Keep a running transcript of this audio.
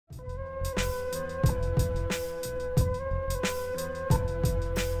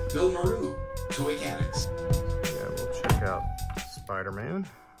Bill Maru, Toy Mechanics. Yeah, we'll check out Spider-Man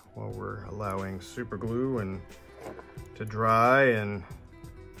while we're allowing super glue and to dry and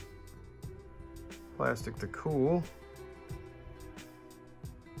plastic to cool.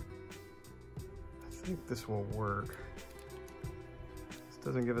 I think this will work. This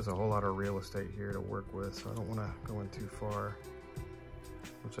doesn't give us a whole lot of real estate here to work with, so I don't want to go in too far,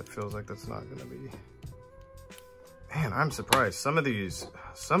 which it feels like that's not going to be. Man, I'm surprised. Some of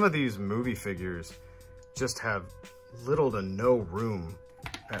these movie figures just have little to no room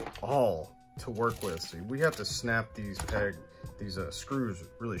at all to work with. So we have to snap these screws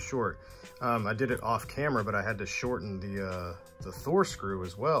really short. I did it off camera, but I had to shorten the Thor screw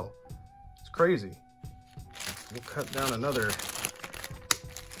as well. It's crazy. We'll cut down another.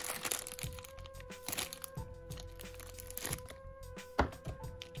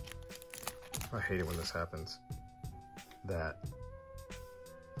 I hate it when this happens.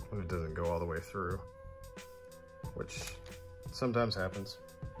 When it doesn't go all the way through, which sometimes happens.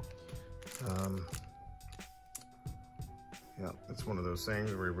 Yeah, it's one of those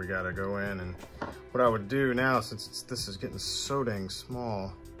things where we gotta go in, and what I would do now, since this is getting so dang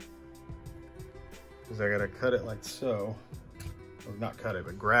small, is I gotta cut it like so, or not cut it,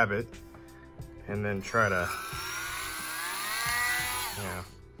 but grab it, and then try to, yeah,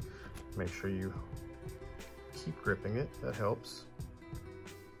 make sure you keep gripping it. That helps.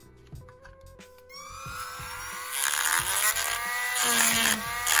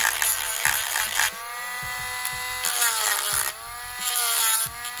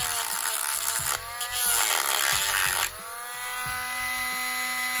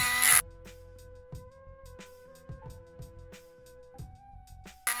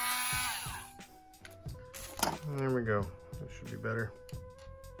 There we go. That should be better.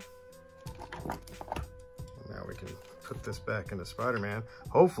 Now we can put this back into Spider-Man.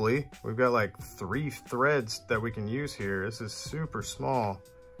 Hopefully, we've got like 3 threads that we can use here. This is super small.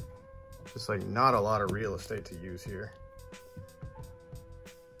 Just like not a lot of real estate to use here.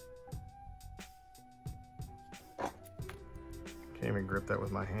 Can't even grip that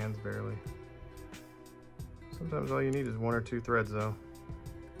with my hands barely. Sometimes all you need is 1 or 2 threads though.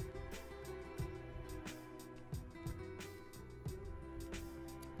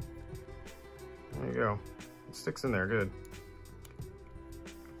 There you go. It sticks in there good.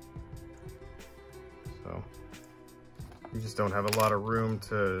 So you just don't have a lot of room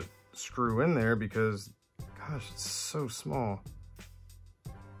to screw in there because, gosh, it's so small.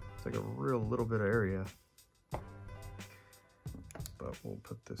 It's like a real little bit of area. But we'll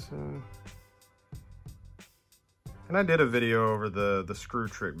put this in. And I did a video over the screw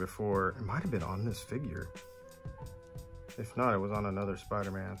trick before. It might have been on this figure. If not, it was on another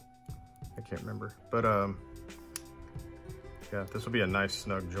Spider-Man. I can't remember, but yeah, this will be a nice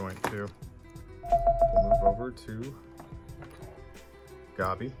snug joint too. We'll move over to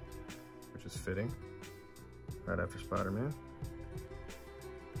Gobby, which is fitting right after Spider-Man.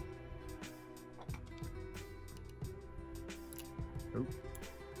 Oop.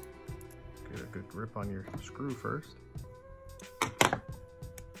 Get a good grip on your screw first.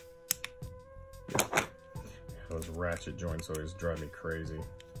 Those ratchet joints always drive me crazy.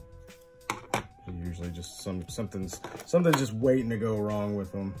 Usually just something's just waiting to go wrong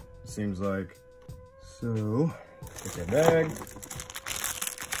with them, it seems like. So take our bag,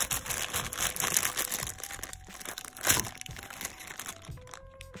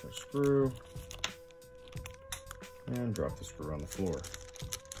 our screw, and drop the screw on the floor.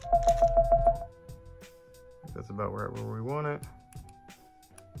 That's about right where we want it.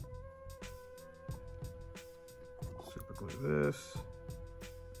 Super glue this.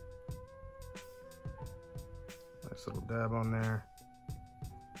 Nice little dab on there.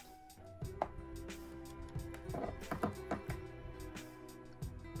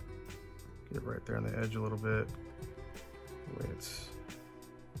 Get right there on the edge a little bit. The way it's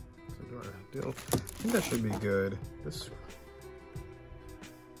I think that should be good. This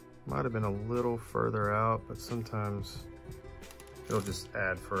might have been a little further out, but sometimes it'll just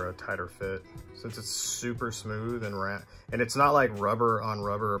add for a tighter fit. Since it's super smooth and it's not like rubber on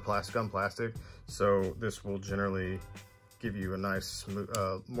rubber or plastic on plastic, so this will generally give you a nice smooth,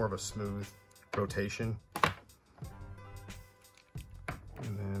 more of a smooth rotation.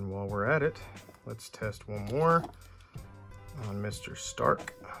 And then while we're at it, let's test one more on Mr.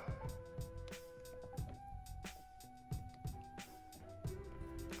 Stark.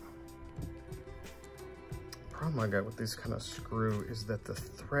 The problem I got with this kind of screw is that the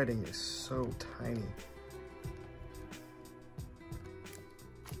threading is so tiny.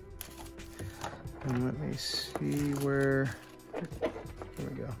 And let me see where There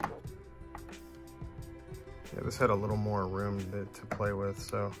we go. Yeah, this had a little more room to play with,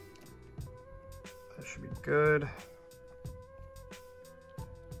 so that should be good.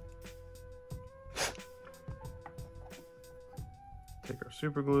 Take our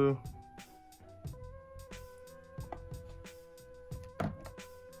super glue. Make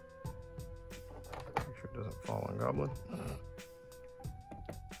sure it doesn't fall on Goblin. There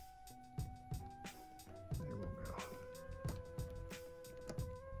we go.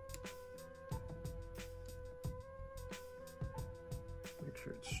 Make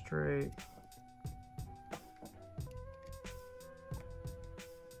sure it's straight.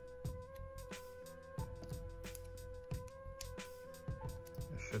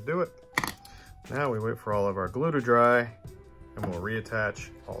 Should do it. Now we wait for all of our glue to dry and we'll reattach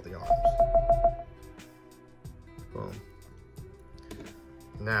all the arms. Boom.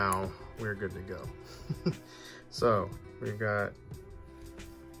 Now we're good to go. So we've got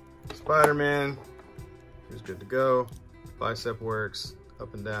Spider-Man, who's good to go. Bicep works,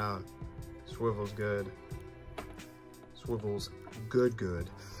 up and down. Swivel's good. Swivel's good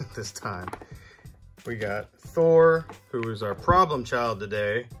this time. We got Thor, who is our problem child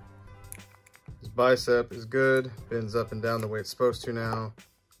today. His bicep is good, bends up and down the way it's supposed to now,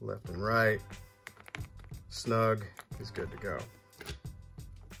 left and right. Snug, he's good to go.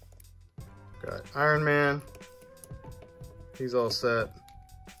 Got Iron Man, he's all set,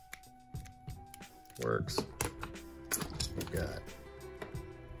 works. We've got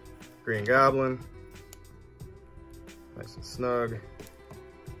Green Goblin, nice and snug.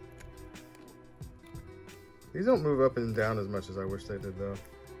 These don't move up and down as much as I wish they did though.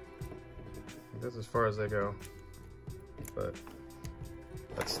 That's as far as they go, but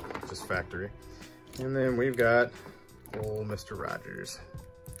that's just factory. And then we've got old Mr. Rogers.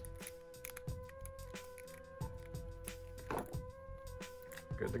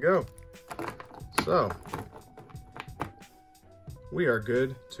 Good to go. So, we are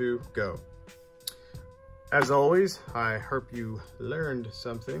good to go. As always, I hope you learned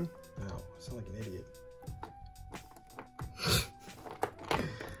something. Ow, I sound like an idiot.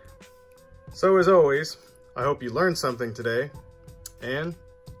 So as always, I hope you learned something today, and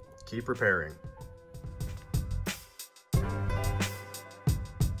keep repairing.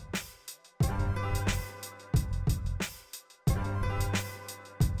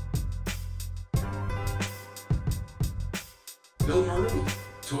 Bill Maru,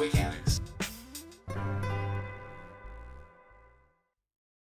 Toy Canada.